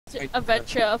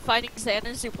adventure of fighting Xan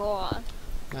and Zubora.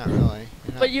 Not really.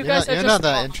 But you guys are you're just not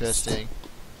that lost. interesting.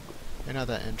 You're not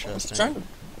that interesting.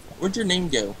 Where'd your name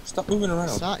go? Stop moving around.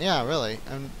 It's not. Yeah, really.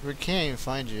 We can't even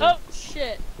find you. Oh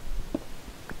shit!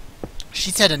 She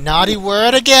said a naughty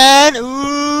word again.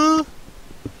 Ooh. Oh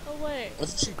wait.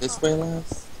 Wasn't she this way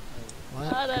last?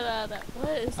 What? What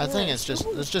is I think this? it's just.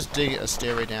 Let's just dig a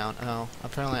stairway down. Oh,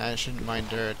 apparently I shouldn't mine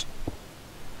dirt.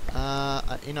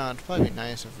 You know, it'd probably be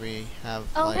nice if we have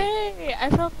Oh like. hey! I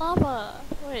found lava.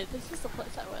 Wait, this is the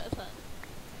place I went.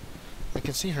 I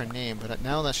can see her name, but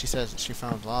now that she says she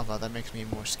found lava, that makes me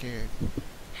more scared.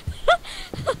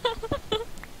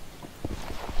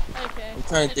 Okay. I'm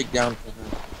trying to dig down for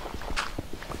her.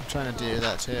 I'm trying to do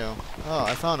that too. Oh,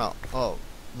 I found a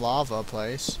lava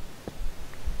place.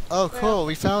 Oh, cool!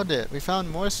 We found it. We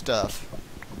found more stuff.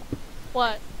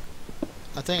 What?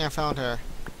 I think I found her.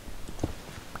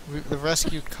 The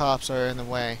rescue cops are in the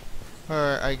way.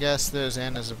 Or I guess there's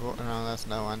Anna's. No, that's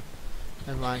no one.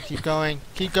 Never mind. Keep going.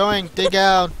 Keep going. Dig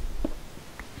out.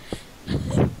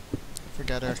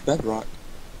 Forget her. That's bedrock.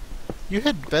 You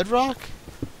hit bedrock?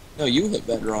 No, you hit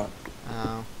bedrock.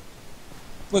 Oh.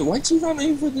 Wait, why'd you run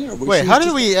over there? Wait, how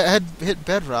did we hit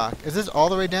bedrock? Is this all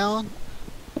the way down?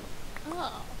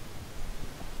 Oh.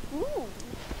 Ooh.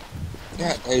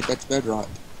 Yeah, hey, that's bedrock.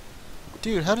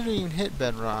 Dude, how did we even hit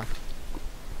bedrock?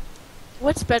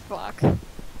 What's bedrock?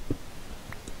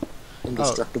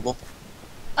 Indestructible.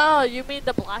 Oh, you mean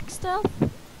the black stuff?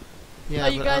 Yeah, Oh,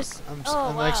 you but guys. I'm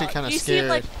wow. actually kind of You scared. see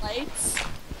like lights?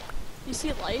 You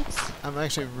see lights? I'm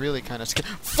actually really kind of scared.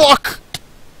 Fuck!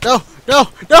 No! No!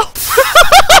 No!